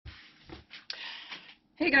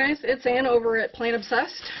Hey guys, it's Ann over at Plant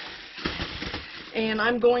Obsessed, and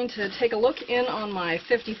I'm going to take a look in on my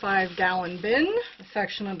 55-gallon bin,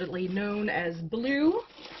 affectionately known as Blue.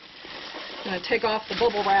 I'm going to take off the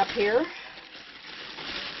bubble wrap here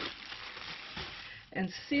and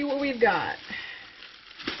see what we've got.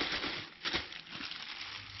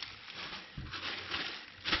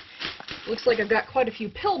 Looks like I've got quite a few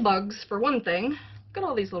pill bugs for one thing. Look at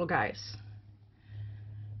all these little guys.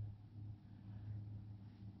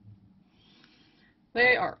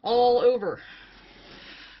 They are all over.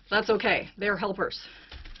 That's okay. They're helpers.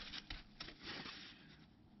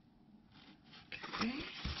 Okay.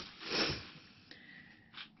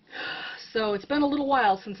 So it's been a little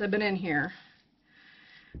while since I've been in here,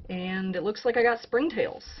 and it looks like I got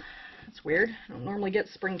springtails. That's weird. I don't normally get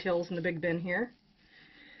springtails in the big bin here.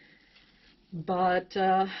 But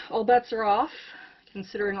all bets are off,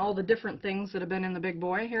 considering all the different things that have been in the big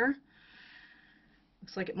boy here.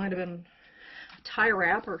 Looks like it might have been tie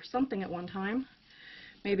wrap or something at one time,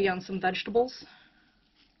 maybe on some vegetables.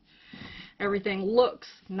 Everything looks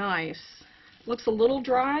nice. Looks a little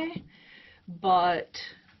dry, but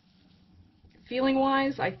feeling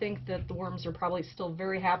wise I think that the worms are probably still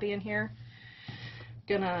very happy in here.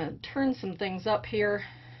 Gonna turn some things up here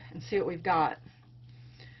and see what we've got.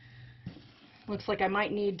 Looks like I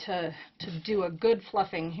might need to do a good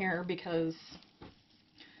fluffing here because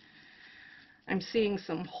I'm seeing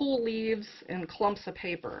some whole leaves and clumps of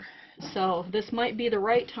paper. So this might be the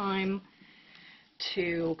right time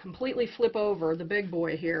to completely flip over the big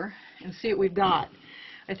boy here and see what we've got.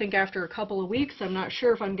 I think after a couple of weeks, I'm not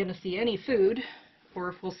sure if I'm going to see any food or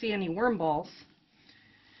if we'll see any worm balls.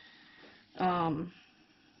 But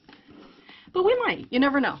we might. You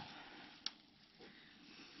never know.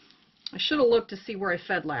 I should have looked to see where I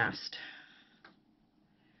fed last.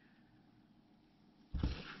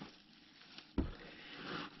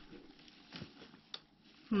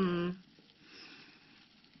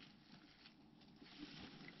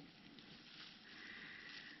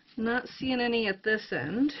 Not seeing any at this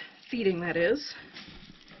end, feeding that is.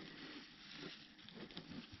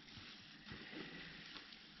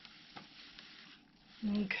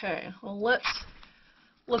 Okay, well let's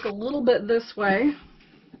look a little bit this way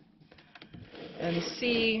and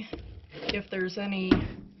see if there's any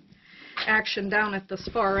action down at this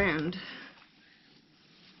far end.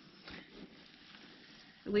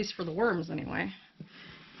 At least for the worms anyway.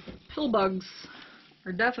 Pill bugs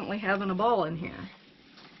are definitely having a ball in here.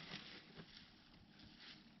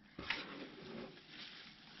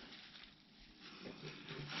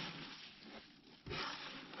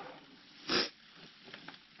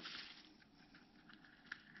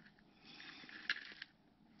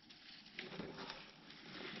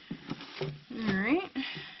 Alright.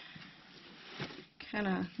 Kind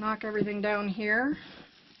of knock everything down here.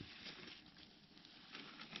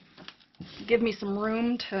 Give me some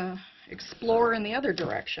room to explore in the other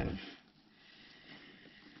direction.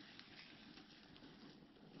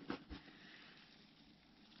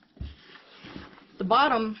 The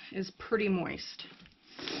bottom is pretty moist.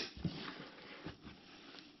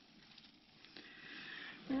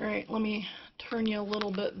 Alright, let me turn you a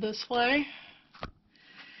little bit this way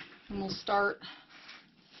and we'll start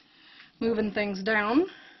moving things down.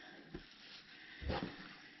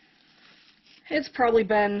 It's probably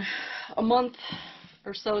been a month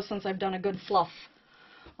or so since I've done a good fluff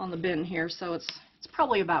on the bin here, so it's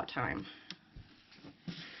probably about time.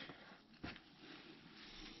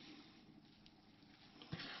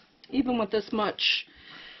 Even with this much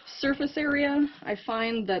surface area, I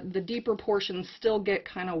find that the deeper portions still get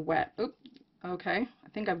kind of wet. Oop, okay, I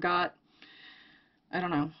think I've got, I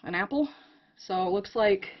don't know, an apple? So it looks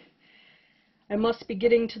like I must be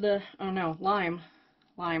getting to the, oh no, lime,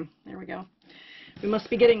 there we go. We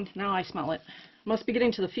must be getting, now I smell it, must be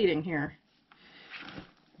getting to the feeding here.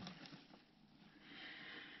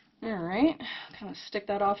 Alright, kind of stick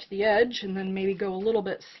that off to the edge and then maybe go a little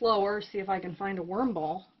bit slower, see if I can find a worm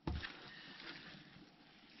ball.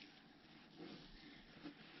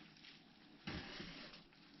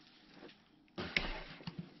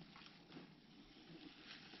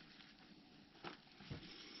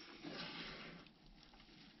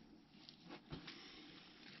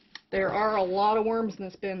 There are a lot of worms in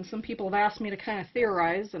this bin. Some people have asked me to kind of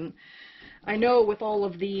theorize, and I know with all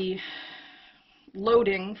of the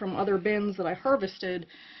loading from other bins that I harvested,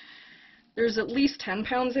 there's at least 10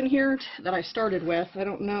 pounds in here that I started with. I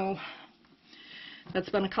don't know. That's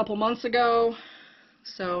been a couple months ago,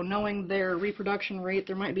 so knowing their reproduction rate,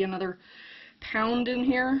 there might be another pound in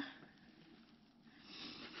here.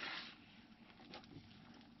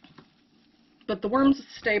 But the worms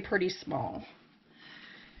stay pretty small.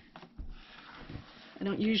 I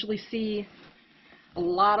don't usually see a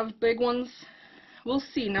lot of big ones. We'll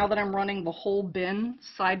see now that I'm running the whole bin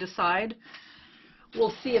side to side.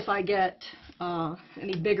 We'll see if I get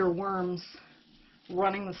any bigger worms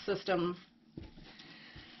running the system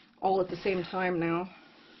all at the same time now.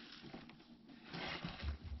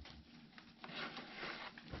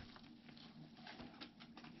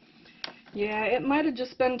 Yeah, it might have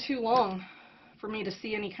just been too long for me to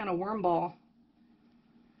see any kind of worm ball.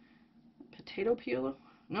 Potato peel?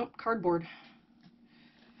 Nope, cardboard.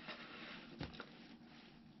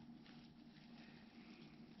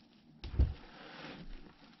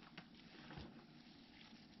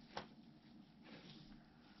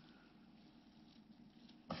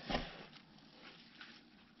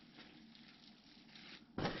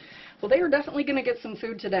 Well, they are definitely going to get some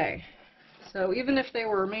food today. So even if they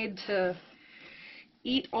were made to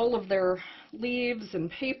eat all of their leaves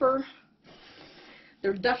and paper,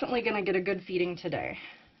 they're definitely going to get a good feeding today.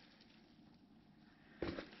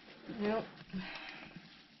 Yep.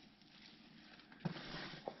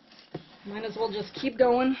 Might as well just keep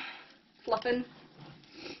going, fluffing,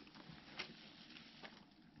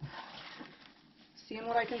 seeing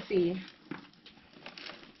what I can see.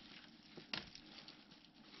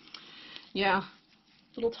 Yeah,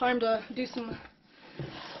 little time to do some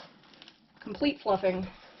complete fluffing.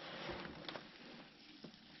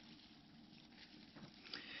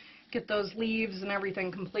 Get those leaves and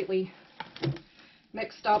everything completely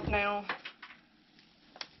mixed up now.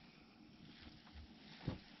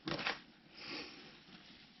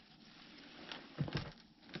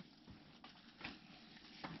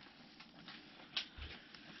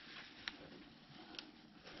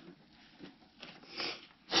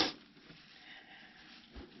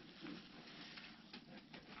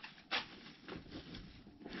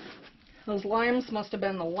 Those limes must have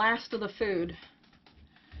been the last of the food,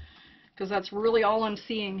 because that's really all I'm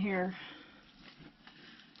seeing here.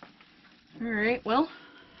 Alright, well,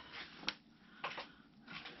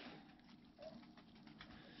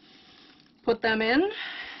 put them in,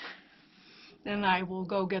 then I will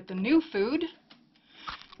go get the new food,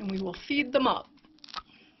 and we will feed them up.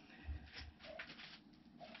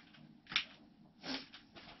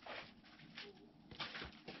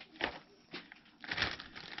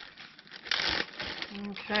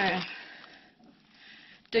 Okay,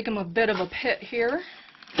 dig them a bit of a pit here.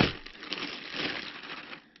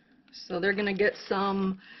 So they're going to get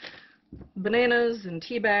some bananas and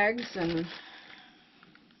tea bags and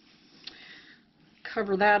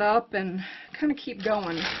cover that up and kind of keep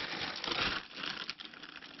going.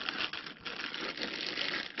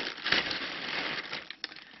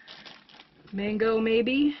 Mango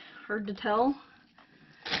maybe, hard to tell.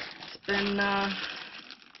 It's been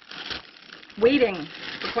waiting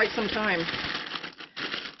for quite some time.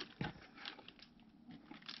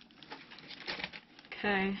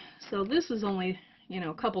 Okay, so this is only,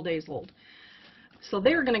 a couple days old. So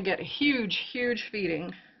they're going to get a huge, huge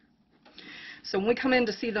feeding. So when we come in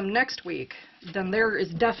to see them next week, then there is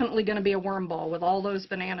definitely going to be a worm ball with all those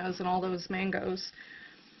bananas and all those mangoes.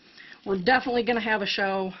 We're definitely going to have a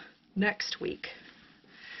show next week.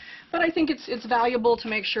 But I think it's valuable to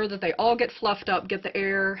make sure that they all get fluffed up, get the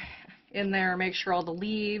air in there, make sure all the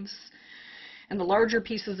leaves and the larger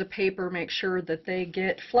pieces of paper, make sure that they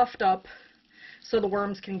get fluffed up so the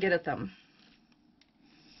worms can get at them.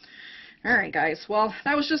 Alright guys, well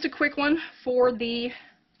that was just a quick one for the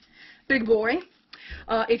big boy.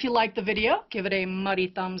 If you liked the video, give it a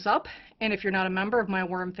muddy thumbs up, and if you're not a member of my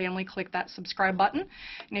worm family, click that subscribe button,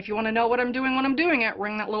 and if you want to know what I'm doing when I'm doing it,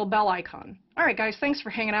 ring that little bell icon. Alright guys, thanks for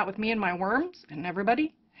hanging out with me and my worms, and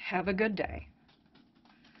everybody, have a good day.